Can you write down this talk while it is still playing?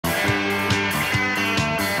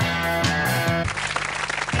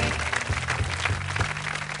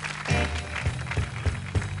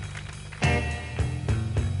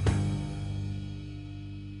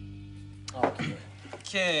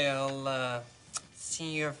Okay, I'll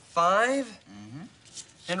see your 5.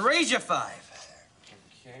 And raise your 5.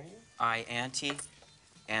 Okay. I ante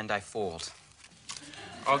and I fold.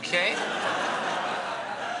 Okay.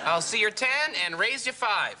 I'll see your 10 and raise your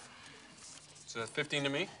 5. So 15 to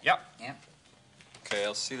me? Yep. Okay,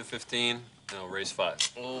 I'll see the 15 and I'll raise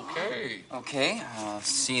 5. Okay. Okay, I'll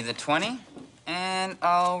see the 20 and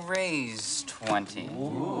I'll raise 20.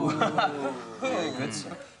 Ooh. Very good,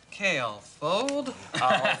 sir. Okay, I'll fold.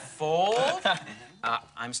 I'll fold.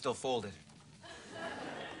 I'm still folded.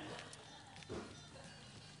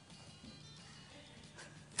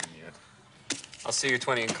 I'll see your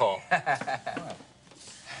 20 and call.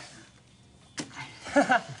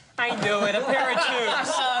 I knew it. A pair of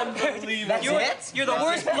 2s. Unbelievable. You're the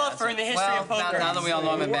worst bluffer in the history of poker. Now that we all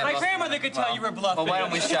know I'm in bed. My grandmother could tell you were bluffing. Well, why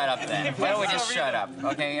don't we shut up then? Why don't we just shut up?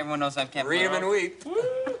 Okay, everyone knows I can't. Read 'em and weep.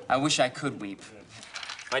 I wish I could weep.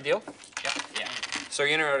 My deal? Yeah. So are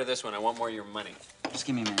you in or out of this one? I want more of your money. Just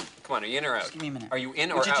give me a minute. Come on, are you in or out? Just give me a minute. Are you in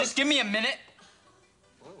or Would you out? just give me a minute?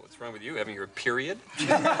 Whoa, what's wrong with you? Having your period?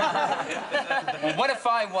 Well, what if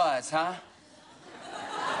I was, huh?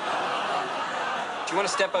 Do you want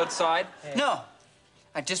to step outside? No.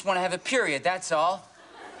 I just want to have a period, that's all.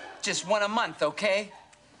 Just one a month, okay?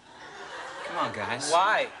 Come on, guys.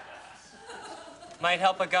 Why? Might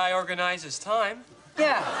help a guy organize his time.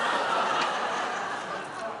 Yeah.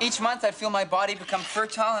 Each month I'd feel my body become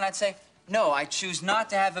fertile and I'd say, no, I choose not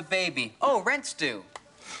to have a baby. Oh, rent's due.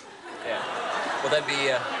 Yeah. Well, that'd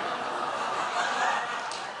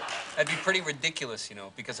be pretty ridiculous, you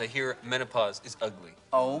know, because I hear menopause is ugly.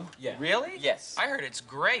 Oh? Yeah. Really? Yes. I heard it's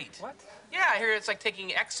great. What? Yeah, I hear it's like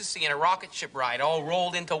taking ecstasy in a rocket ship ride, all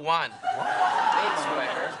rolled into one. That's what I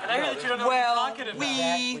heard. And I hear that you don't know what you're talking about.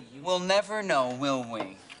 We will never know, will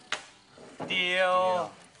we?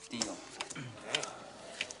 Deal. Deal.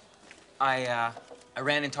 I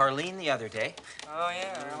ran into Arlene the other day. Oh,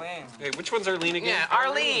 yeah, Arlene. Hey, which one's Arlene again? Yeah,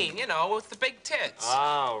 Arlene, you know, with the big tits.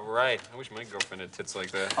 Oh, right. I wish my girlfriend had tits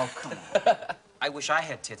like that. Oh, come on. I wish I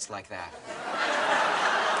had tits like that.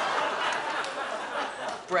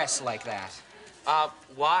 Breasts like that.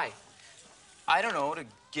 Why? I don't know, to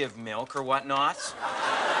give milk or whatnot.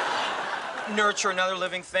 Nurture another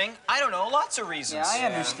living thing. I don't know, lots of reasons. Yeah, I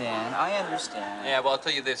understand. I understand. Yeah, well, I'll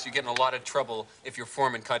tell you this. You get in a lot of trouble if your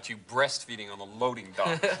foreman caught you breastfeeding on the loading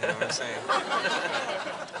dock. You know what I'm saying?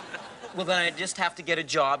 Well, then I just have to get a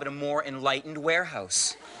job at a more enlightened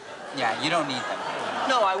warehouse. Yeah, you don't need them.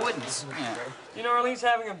 No, I wouldn't. Yeah. You know, Arlene's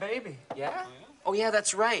having a baby. Yeah? Oh, yeah,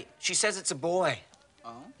 that's right. She says it's a boy.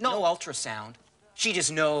 Oh? No ultrasound. She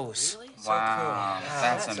just knows. Really? Wow,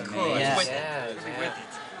 that's amazing. cool. Yeah,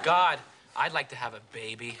 God, I'd like to have a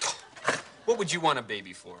baby. What would you want a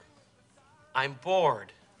baby for? I'm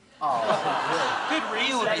bored. Good reason.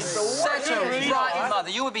 You would be such a rotten mother.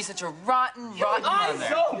 You would be such a rotten mother.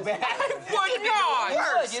 so bad. Would not. You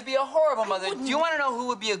would. You'd be a horrible mother. Do you want to know who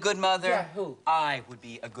would be a good mother? Yeah, who? I would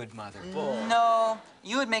be a good mother. No,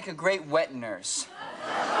 you would make a great wet nurse.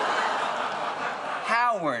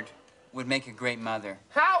 Howard would make a great mother.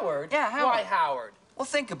 Howard? Yeah, Howard. Why Howard? Well,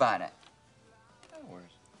 think about it.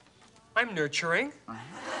 I'm nurturing. I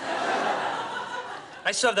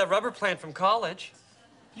still have that rubber plant from college.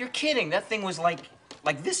 You're kidding. That thing was like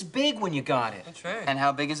this big when you got it. That's right. And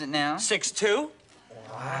how big is it now? 6'2".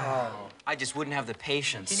 I just wouldn't have the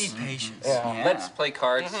patience. You need patience. Yeah. Let's play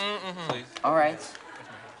cards, please. All right.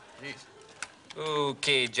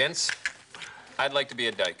 Okay, gents. I'd like to be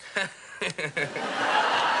a dyke.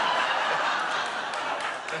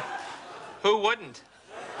 Who wouldn't?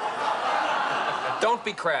 Don't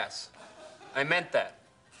be crass. I meant that.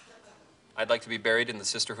 I'd like to be buried in the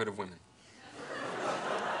Sisterhood of Women.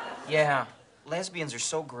 Yeah. Lesbians are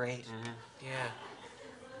so great. Yeah.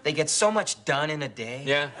 They get so much done in a day.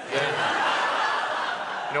 Yeah.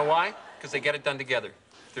 You know why? Because they get it done together.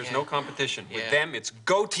 There's no competition. With them, it's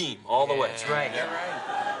go team all the way. That's right. You're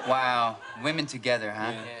right. Wow. Women together,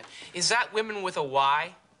 huh? Yeah. Is that women with a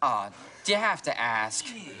Y? Oh, do you have to ask?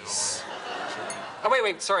 Oh,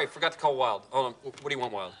 wait. Sorry, forgot to call Wild. Hold on. What do you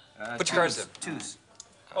want, Wild? Put your cards in. Twos.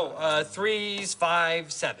 Oh, 3s, 5s,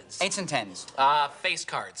 7s. 8s and 10s. Face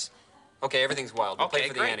cards. Okay, everything's Wild. We'll play Okay,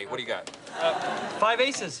 for the great. ante. What do you got? 5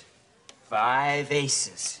 aces. 5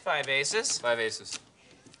 aces. 5 aces. 5 aces.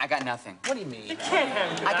 I got nothing. What do you mean? Can't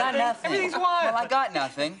have I got nothing. Everything's wild. Well, I got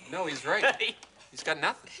nothing. No, he's right. He's got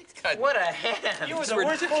nothing. What a hand. You were the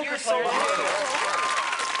worst poker player.